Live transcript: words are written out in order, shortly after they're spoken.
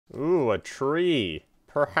to a tree.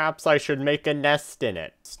 Perhaps I should make a nest in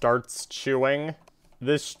it. Starts chewing.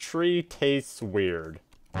 This tree tastes weird.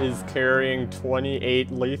 Is carrying 28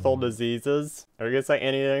 lethal diseases. Are you gonna say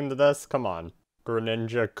anything to this? Come on.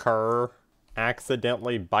 Greninja cur.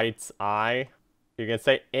 Accidentally bites eye. You can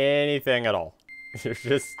say anything at all. You're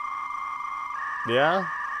just... Yeah?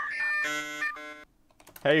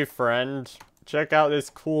 Hey friend. Check out this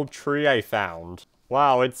cool tree I found.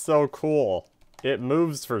 Wow, it's so cool. It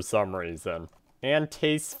moves for some reason. And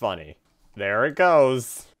tastes funny. There it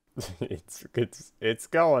goes. It's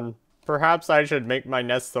going. Perhaps I should make my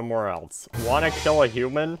nest somewhere else. Wanna kill a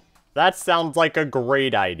human? That sounds like a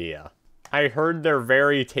great idea. I heard they're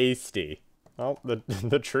very tasty. Oh,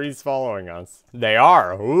 the tree's following us. They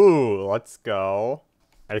are. Ooh, let's go.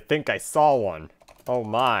 I think I saw one. Oh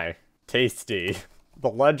my. Tasty. The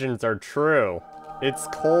legends are true. It's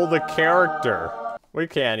Cole the character. We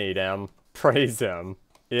can't eat him. Praise him.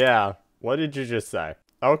 Yeah. What did you just say?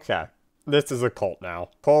 Okay. This is a cult now.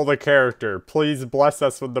 Cole the character, please bless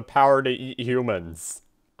us with the power to eat humans.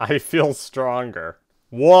 I feel stronger.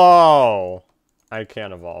 Whoa! I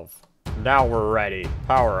can't evolve. Now we're ready.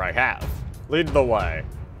 Power I have. Lead the way.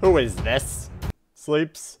 Who is this?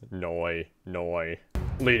 Sleeps? Noi.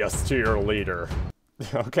 Lead us to your leader.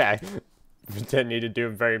 Okay. Didn't need to do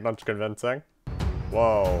very much convincing.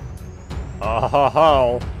 Whoa. Oh ho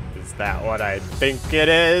ho. Is that what I think it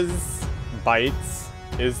is? Bites.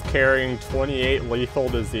 Is carrying 28 lethal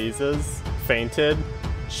diseases. Fainted.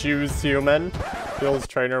 Chews human. Kills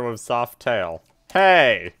trainer with soft tail.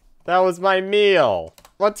 Hey! That was my meal!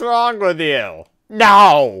 What's wrong with you?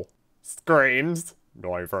 No! Screams.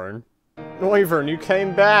 Noivern. Noivern, you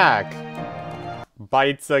came back!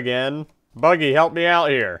 Bites again. Buggy, help me out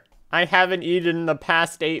here. I haven't eaten in the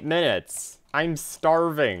past 8 minutes. I'm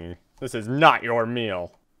starving. This is not your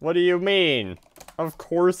meal. What do you mean? Of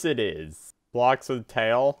course it is. Blocks with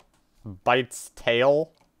tail. Bites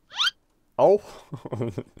tail. Oh.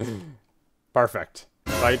 Perfect.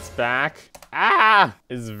 Bites back. Ah!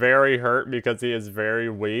 Is very hurt because he is very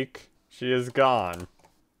weak. She is gone.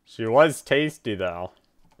 She was tasty though.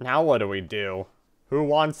 Now what do we do? Who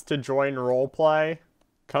wants to join roleplay?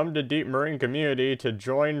 Come to Deep Marine Community to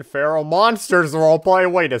join Feral Monsters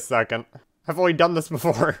roleplay. Wait a second. Have we done this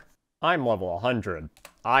before? I'm level 100.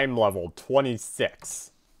 I'm level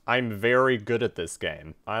 26. I'm very good at this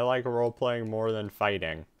game. I like roleplaying more than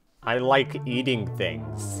fighting. I like eating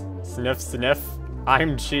things. Sniff, sniff.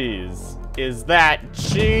 I'm cheese. Is that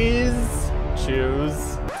cheese?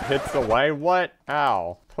 Choose. Hits away. What?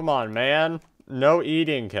 Ow. Come on, man. No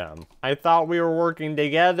eating him. I thought we were working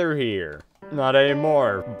together here. Not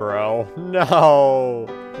anymore, bro. No.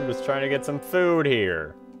 I'm just trying to get some food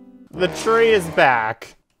here. The tree is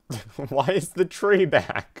back. Why is the tree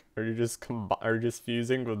back? Are you just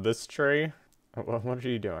fusing with this tree? What are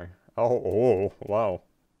you doing? Oh, whoa.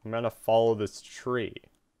 I'm gonna follow this tree.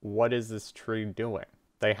 What is this tree doing?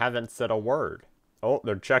 They haven't said a word. Oh,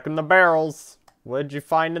 they're checking the barrels. What did you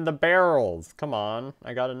find in the barrels? Come on,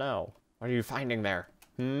 I gotta know. What are you finding there?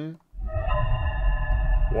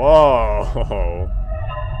 Whoa.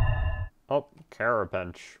 Oh,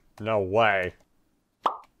 Carapench. No way.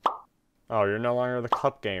 Oh, you're no longer the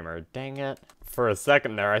cup gamer. Dang it. For a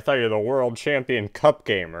second there, I thought you were the world champion cup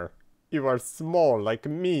gamer. You are small like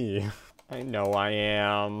me. I know I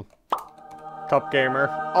am. Cup gamer.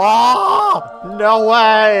 Oh! No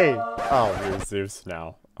way! Oh, you're Zeus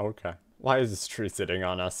now. Okay. Why is this tree sitting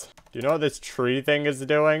on us? Do you know what this tree thing is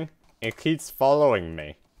doing? It keeps following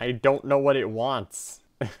me. I don't know what it wants.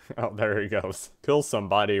 Oh, there he goes. Kill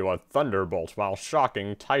somebody with Thunderbolt while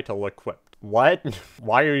shocking title equipped. What?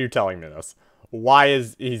 Why are you telling me this? Why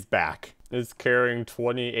is he's back? Is carrying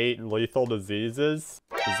 28 lethal diseases?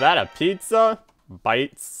 Is that a pizza?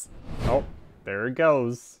 Bites. Oh, there it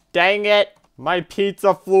goes. Dang it! My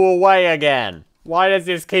pizza flew away again. Why does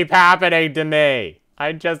this keep happening to me?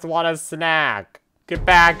 I just want a snack. Get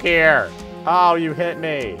back here. Oh, you hit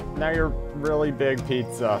me. Now you're really big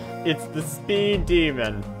pizza. It's the speed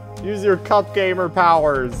demon. Use your cup gamer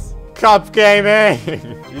powers. Cup gaming!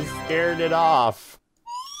 You scared it off.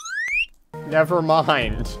 Never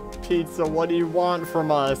mind. Pizza, what do you want from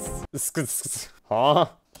us? Huh?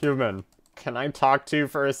 Human. Can I talk to you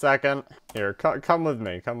for a second? Here, come with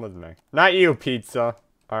me, come with me. Not you, pizza.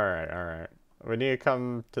 Alright. We need to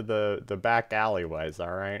come to the back alleyways,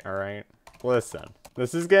 alright? Listen,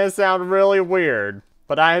 this is gonna sound really weird,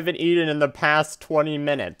 but I haven't eaten in the past 20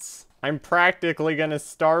 minutes. I'm practically gonna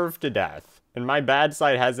starve to death. And my bad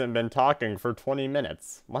side hasn't been talking for 20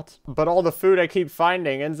 minutes. What? But all the food I keep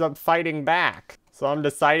finding ends up fighting back. So I'm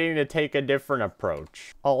deciding to take a different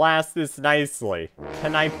approach. I'll ask this nicely.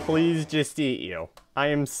 Can I please just eat you? I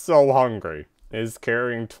am so hungry. Is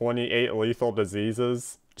carrying 28 lethal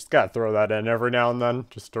diseases. Just gotta throw that in every now and then,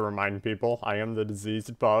 just to remind people I am the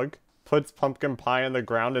diseased bug. Puts pumpkin pie on the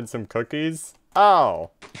ground and some cookies.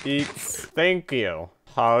 Oh, eats. Thank you.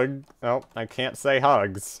 Hug. Oh, I can't say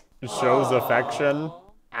hugs. Shows affection.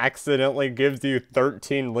 Accidentally gives you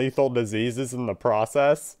 13 lethal diseases in the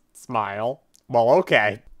process. Smile. Well,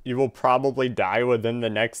 okay. You will probably die within the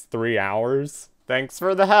next 3 hours. Thanks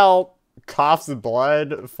for the help. Coughs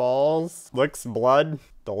blood, falls, licks blood.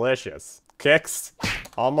 Delicious. Kicks.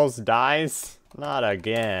 Almost dies. Not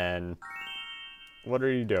again. What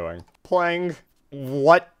are you doing? Playing.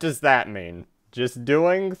 What does that mean? Just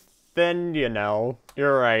doing? Then you know.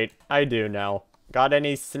 You're right. I do know. Got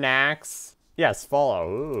any snacks? Yes, follow.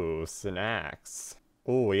 Ooh, snacks.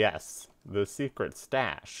 Ooh, yes. The secret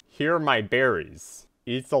stash. Here are my berries.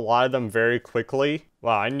 Eats a lot of them very quickly.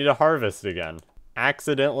 Wow, I need to harvest again.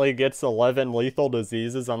 Accidentally gets 11 lethal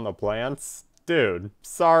diseases on the plants. Dude,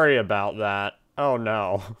 sorry about that. Oh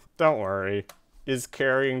no. Don't worry. Is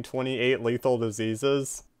carrying 28 lethal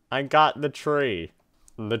diseases? I got the tree.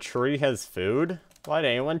 The tree has food? Why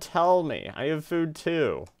didn't anyone tell me? I have food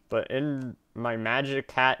too. But in my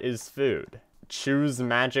magic hat is food. Choose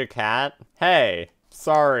magic hat? Hey,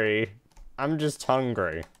 sorry. I'm just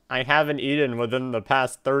hungry. I haven't eaten within the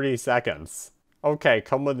past 30 seconds. Okay,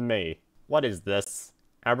 come with me. What is this?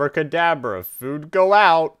 Abracadabra, food go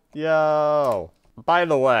out. Yo. By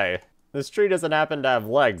the way, this tree doesn't happen to have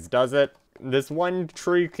legs, does it? This one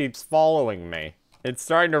tree keeps following me. It's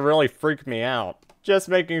starting to really freak me out. Just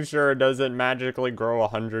making sure it doesn't magically grow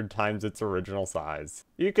 100 times its original size.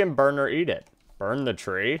 You can burn or eat it. Burn the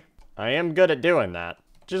tree? I am good at doing that.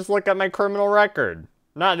 Just look at my criminal record.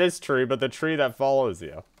 Not this tree, but the tree that follows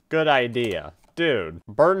you. Good idea. Dude,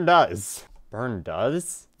 burn does. Burn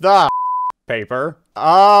does? The paper.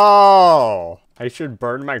 Oh! I should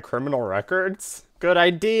burn my criminal records? Good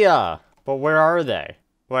idea. But where are they?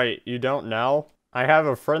 Wait, you don't know? I have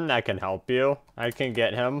a friend that can help you. I can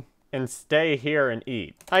get him. And stay here and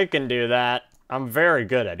eat. I can do that. I'm very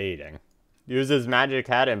good at eating. Uses magic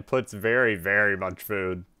hat and puts very, very much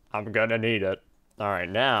food. I'm gonna need it. Alright,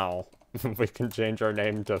 now we can change our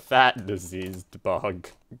name to Fat Diseased Bug.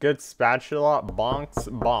 Good spatula, bonks,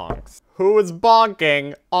 bonks. Who is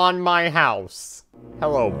bonking on my house?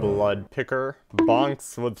 Hello, blood picker.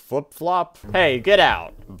 Bonks with flip-flop. Hey, get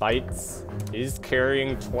out. Bites. He's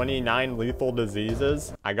carrying 29 lethal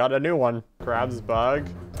diseases. I got a new one. Grabs bug.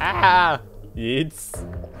 Ah! Eats.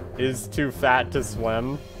 Is too fat to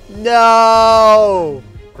swim. No!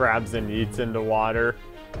 Grabs and eats into water.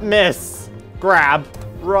 Miss! Grab.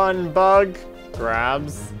 Run, bug.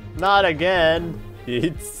 Grabs. Not again.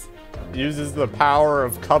 Eats. Uses the power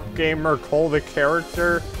of Cup Gamer Cole the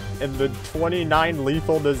character and the 29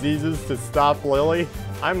 lethal diseases to stop Lily.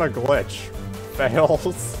 I'm a glitch.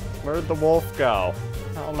 Fails. Where'd the wolf go?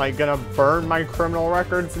 How am I gonna burn my criminal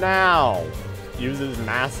records now? Uses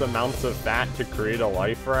mass amounts of fat to create a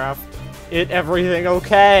life raft. Everything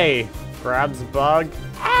okay. Grabs bug.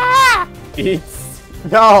 Ah! Eats.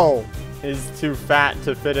 No! Is too fat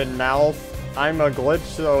to fit in mouth. I'm a glitch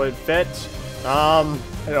so it fit. I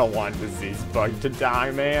don't want diseased bug to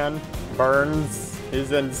die, man. Burns.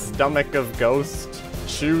 Is in stomach of ghost.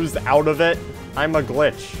 Chews out of it. I'm a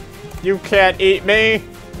glitch. You can't eat me.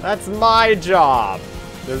 That's my job.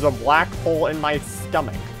 There's a black hole in my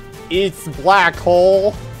stomach. Eats black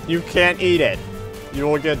hole. You can't eat it. You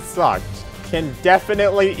will get sucked. Can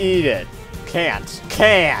definitely eat it. Can't.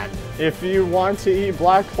 Can. If you want to eat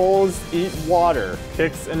black holes, eat water.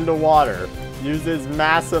 Kicks into water. Uses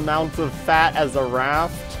mass amounts of fat as a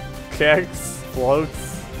raft. Kicks.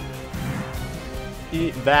 Floats.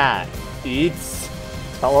 Eat that. Eats.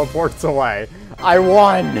 Teleports away. I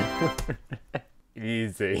won!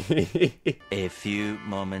 Easy. A few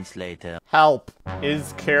moments later. Help.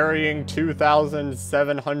 Is carrying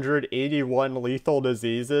 2,781 lethal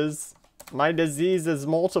diseases. My disease is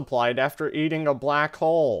multiplied after eating a black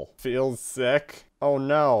hole. Feels sick. Oh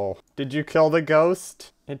no. Did you kill the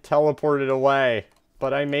ghost? It teleported away.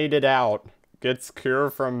 But I made it out. Gets cure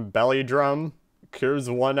from belly drum. Cures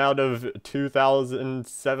 1 out of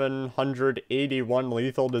 2,781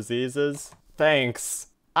 lethal diseases. Thanks.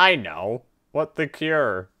 I know. What the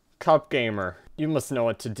cure? Cup Gamer. You must know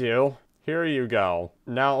what to do. Here you go.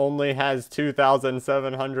 Now only has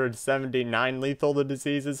 2,779 lethal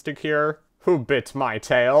diseases to cure. Who bit my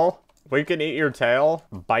tail? We can eat your tail.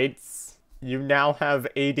 Bites. You now have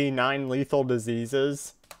 89 lethal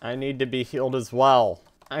diseases. I need to be healed as well.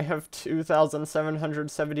 I have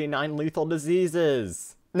 2,779 lethal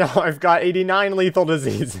diseases. No, I've got 89 lethal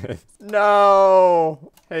diseases.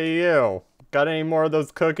 No! Hey, you. Got any more of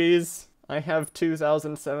those cookies? I have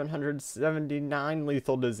 2,779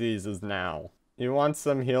 lethal diseases now. You want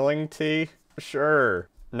some healing tea? Sure.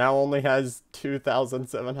 Now only has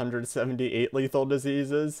 2,778 lethal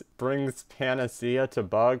diseases. Brings panacea to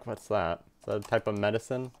bug. What's that? Is that a type of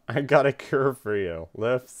medicine? I got a cure for you.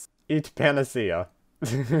 Lifts. Eat panacea.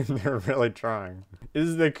 They're really trying.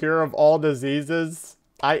 Is the cure of all diseases?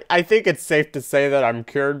 I think it's safe to say that I'm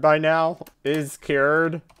cured by now. Is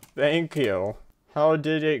cured. Thank you. How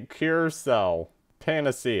did it cure so?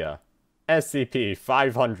 Panacea.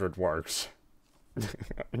 SCP-500 works.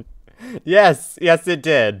 Yes, it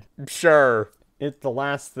did. Sure. It's the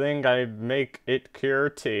last thing I make it cure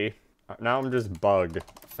tea. Now I'm just bugged.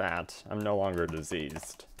 Fat. I'm no longer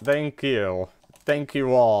diseased. Thank you. Thank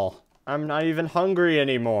you all. I'm not even hungry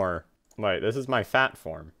anymore. Wait, this is my fat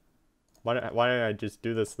form. Why did I just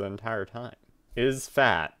do this the entire time? Is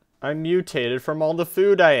fat. I mutated from all the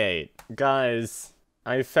food I ate. Guys,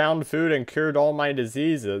 I found food and cured all my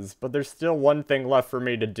diseases, but there's still one thing left for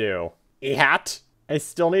me to do. Yat! I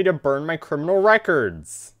still need to burn my criminal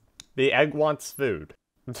records. The egg wants food.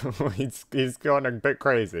 he's going a bit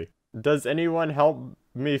crazy. Does anyone help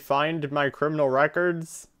me find my criminal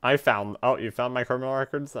records? Oh, you found my criminal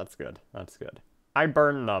records? That's good. That's good. I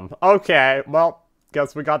burned them. Okay, well,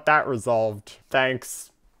 guess we got that resolved.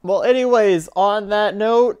 Thanks. Well, anyways, on that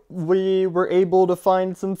note, we were able to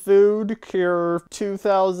find some food, cure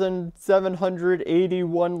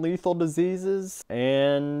 2,781 lethal diseases,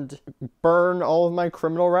 and burn all of my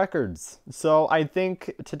criminal records. So I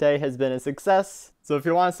think today has been a success. So if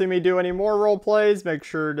you want to see me do any more role plays, make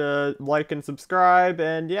sure to like and subscribe,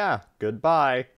 and yeah, goodbye.